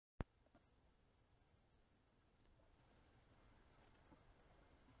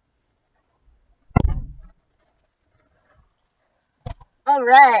All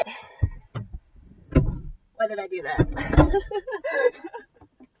right. Why did I do that?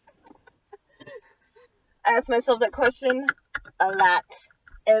 I ask myself that question a lot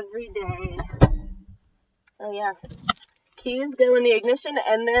every day. Oh yeah. Keys go in the ignition,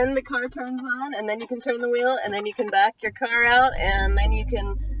 and then the car turns on, and then you can turn the wheel, and then you can back your car out, and then you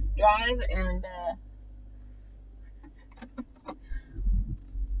can drive, and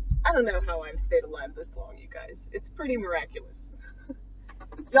I don't know how I've stayed alive this long, you guys. It's pretty miraculous.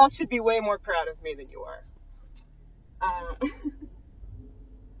 Y'all should be way more proud of me than you are. Do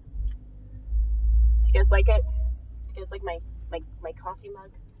you guys like it? Do you guys like my coffee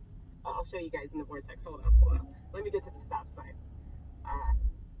mug? I'll show you guys in the vortex. Hold on. Let me get to the stop sign.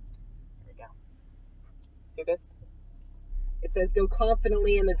 There we go. See this? It says, go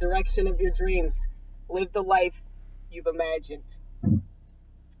confidently in the direction of your dreams. Live the life you've imagined.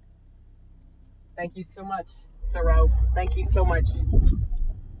 Thank you so much, Thoreau. Thank you so much.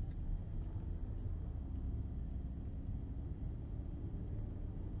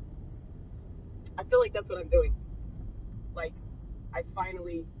 I feel like that's what I'm doing. Like, I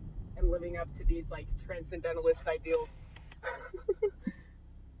finally am living up to these, like, transcendentalist ideals.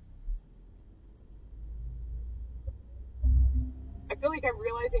 I feel like I'm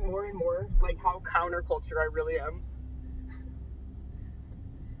realizing more and more, like, how counterculture I really am.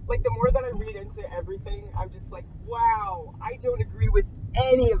 Like, the more that I read into everything, I'm just like, wow, I don't agree with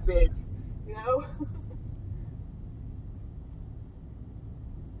any of this, you know?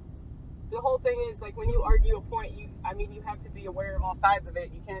 The whole thing is, like, when you argue a point, you have to be aware of all sides of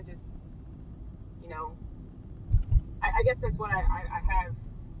it. You can't just, you know, I guess that's what I have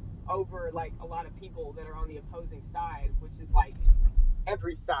over, like, a lot of people that are on the opposing side, which is, like,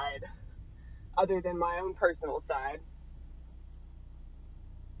 every side, other than my own personal side.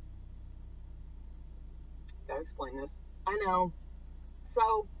 Gotta explain this. I know.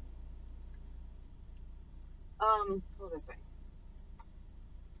 So, what was I saying?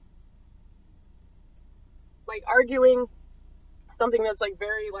 Like, arguing something that's, like,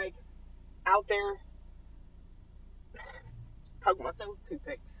 very, like, out there. Just poke myself with a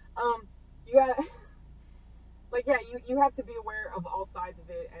toothpick. You gotta, like, yeah, you have to be aware of all sides of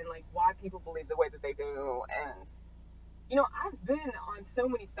it, and, like, why people believe the way that they do. And, you know, I've been on so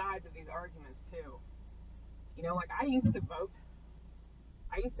many sides of these arguments too. You know, like, I used to vote.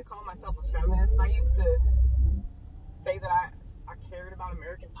 I used to call myself a feminist. I used to say that I cared about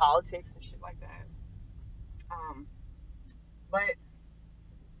American politics and shit like that. But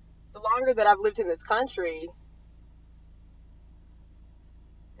the longer that I've lived in this country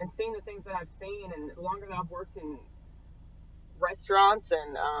and seen the things that I've seen, and the longer that I've worked in restaurants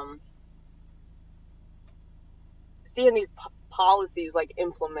and seeing these policies, like,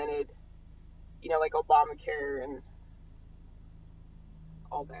 implemented, you know, like Obamacare and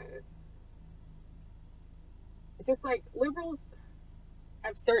all that. It's just like liberals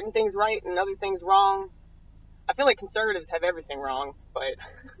have certain things right and other things wrong. I feel like conservatives have everything wrong, but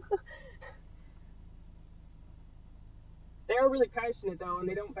they are really passionate though, and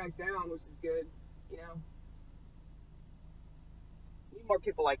they don't back down, which is good, you know. You need more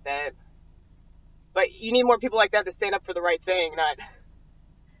people like that. But you need more people like that to stand up for the right thing, not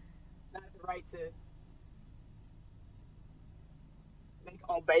the right to make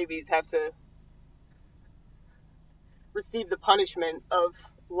all babies have to receive the punishment of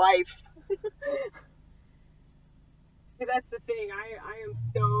life. See, that's the thing. I am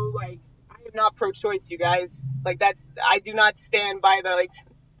so, like, I am not pro-choice, you guys. Like, I do not stand by the, like,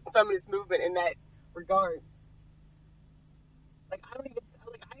 feminist movement in that regard. Like, I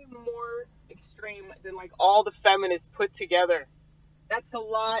am more extreme than, like, all the feminists put together. That's a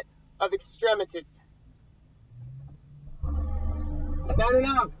lot of extremities.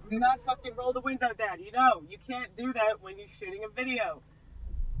 No. Do not fucking roll the window down. You know, you can't do that when you're shooting a video.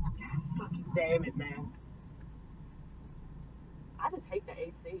 God fucking damn it, man. I just hate the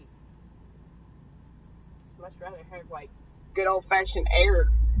AC. I'd much rather have, like, good old-fashioned air.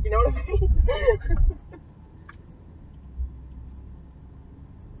 You know what I mean?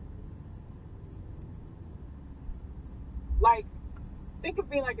 Like, think of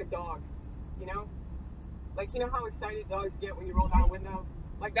me like a dog, you know? Like, you know how excited dogs get when you roll down a window?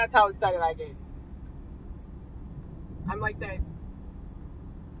 Like, that's how excited I get. I'm like that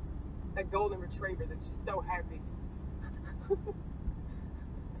golden retriever that's just so happy.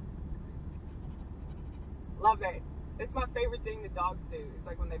 Love that. It's my favorite thing that dogs do. It's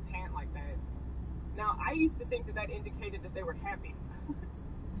like when they pant like that. Now, I used to think that indicated that they were happy.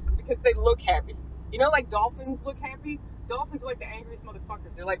 Because they look happy. You know, like dolphins look happy? Dolphins are like the angriest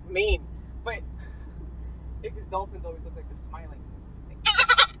motherfuckers. They're like mean. But because dolphins always look like they're smiling. Like,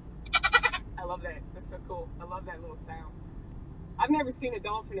 I love that. That's so cool. I love that little sound. I've never seen a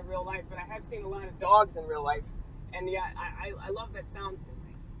dolphin in real life, but I have seen a lot of dogs in real life. And yeah, I love that sound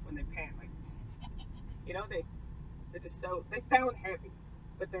when they pant. Like, you know, they're just so, they sound happy,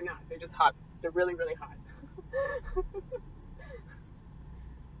 but they're not. They're just hot. They're really, really hot.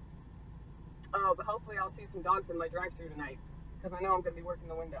 Oh, but hopefully I'll see some dogs in my drive-thru tonight, because I know I'm going to be working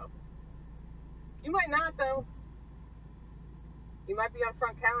the window. You might not, though. You might be on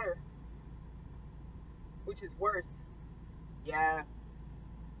front counter, which is worse. Yeah,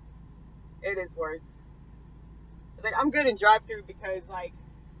 it is worse. It's like, I'm good in drive-thru because, like,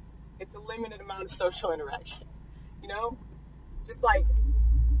 it's a limited amount of social interaction. You know? It's just like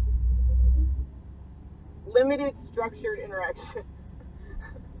limited structured interaction.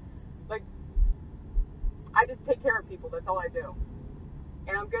 Like, I just take care of people. That's all I do.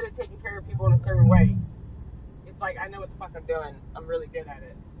 And I'm good at taking care of people in a certain way. It's like, I know what the fuck I'm doing. I'm really good at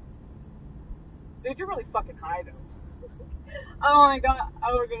it. Dude, you're really fucking high, though. Oh my god.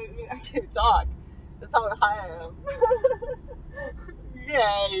 Oh, okay. I can't talk. That's how high I am.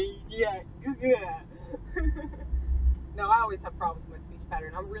 Yeah. No, I always have problems with my speech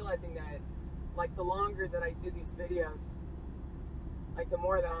pattern. I'm realizing that, like, the longer that I do these videos, like, the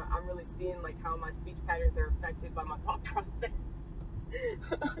more that I'm really seeing, like, how my speech patterns are affected by my thought process.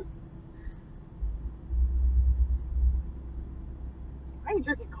 Why are you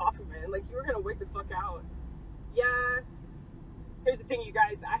drinking coffee, man? Like, you were gonna wake the fuck out. Yeah. Here's the thing, you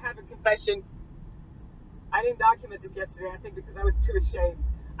guys. I have a confession. I didn't document this yesterday, I think, because I was too ashamed.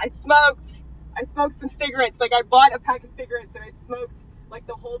 I smoked some cigarettes. Like, I bought a pack of cigarettes and I smoked, like,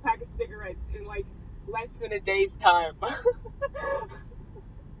 the whole pack of cigarettes in, like, less than a day's time.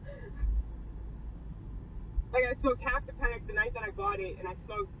 Like, I smoked half the pack the night that I bought it, and I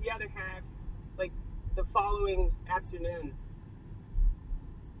smoked the other half, like, the following afternoon.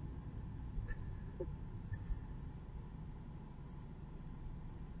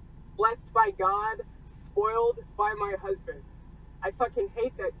 Blessed by God, spoiled by my husband. I fucking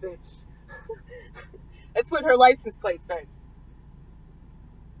hate that bitch. That's what her license plate says.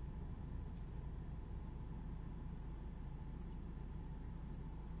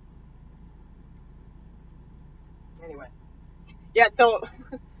 Anyway. Yeah, so,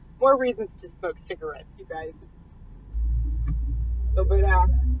 more reasons to smoke cigarettes, you guys. But,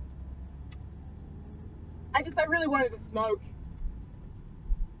 I really wanted to smoke.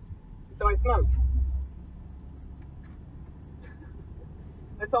 So I smoked.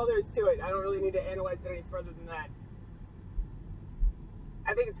 That's all there is to it. I don't really need to analyze it any further than that.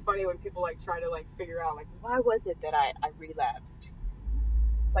 I think it's funny when people, like, try to, like, figure out, like, why was it that I relapsed?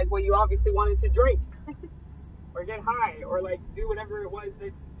 It's like, well, you obviously wanted to drink or get high or, like, do whatever it was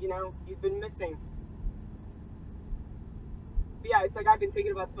that, you know, you've been missing. But yeah, it's like I've been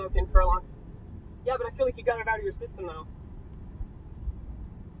thinking about smoking for a long time. Yeah, but I feel like you got it out of your system, though.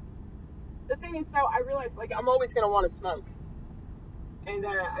 The thing is, though, I realize, like, I'm always going to want to smoke. And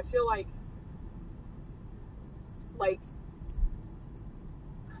I feel like,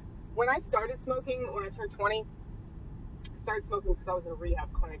 when I started smoking, when I turned 20, I started smoking because I was in a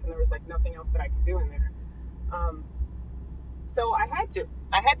rehab clinic and there was, like, nothing else that I could do in there. So I had to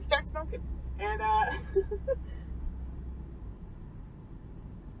start smoking. And,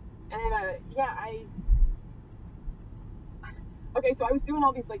 okay, so I was doing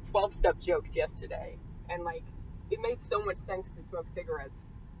all these, like, 12-step jokes yesterday, and, like, it made so much sense to smoke cigarettes.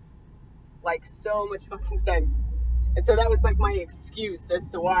 Like, so much fucking sense. And so that was, like, my excuse as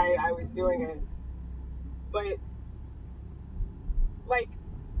to why I was doing it. But, like,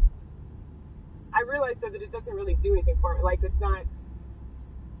 I realized that it doesn't really do anything for me. Like, it's not,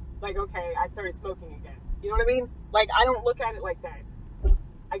 like, okay, I started smoking again. You know what I mean? Like, I don't look at it like that.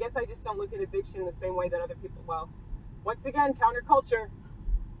 I guess I just don't look at addiction the same way that other people, well, once again, counterculture.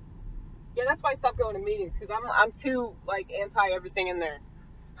 Yeah, that's why I stopped going to meetings, because I'm too, like, anti everything in there.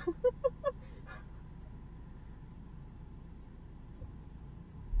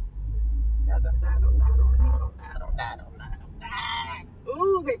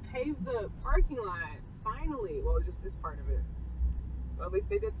 Ooh, they paved the parking lot. Finally. Well, just this part of it. Well, at least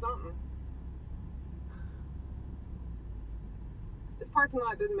they did something. This parking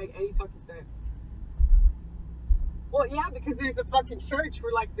lot doesn't make any fucking sense. Well, yeah, because there's a fucking church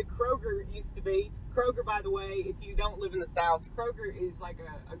where, like, the Kroger used to be. Kroger, by the way, if you don't live in the South, Kroger is like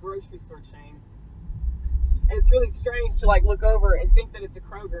a grocery store chain. And it's really strange to, like, look over and think that it's a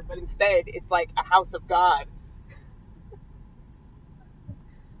Kroger, but instead it's like a house of God.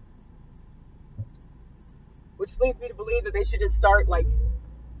 Which leads me to believe that they should just start, like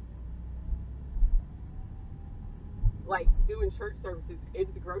doing church services in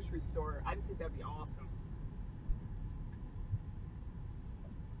the grocery store. I just think that'd be awesome.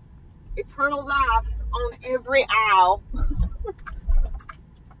 Eternal life on every aisle.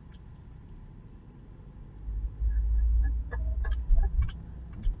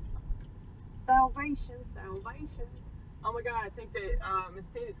 Salvation, salvation. Oh my God, I think that Miss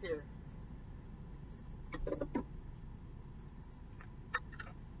Tina's here.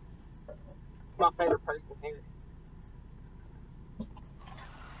 It's my favorite person here.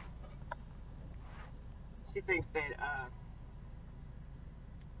 She thinks that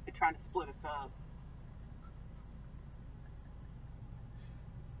they're trying to split us up.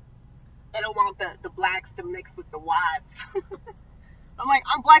 They don't want the blacks to mix with the whites. I'm like,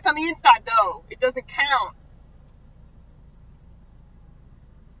 I'm black on the inside though. It doesn't count.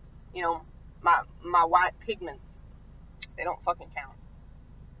 You know, my white pigments, they don't fucking count.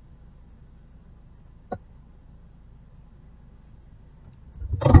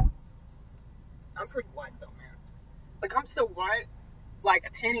 I'm pretty white though, man. Like, I'm so white, like a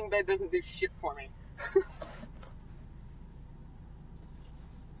tanning bed doesn't do shit for me.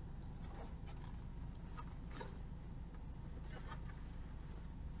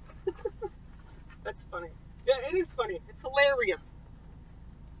 That's funny. Yeah, it is funny. It's hilarious.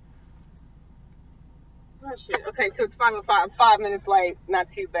 Oh shit. Okay, so it's 5:05. I'm 5 minutes late. Not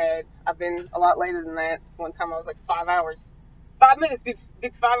too bad. I've been a lot later than that. One time I was like 5 hours. 5 minutes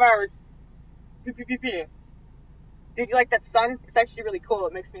beats 5 hours. Dude, you like that sun? It's actually really cool.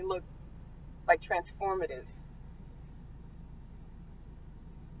 It makes me look like transformative.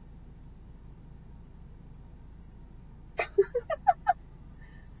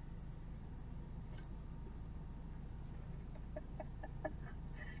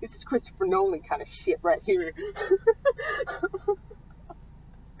 This is Christopher Nolan kind of shit right here.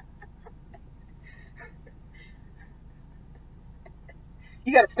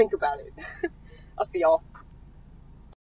 You gotta think about it. I'll see y'all.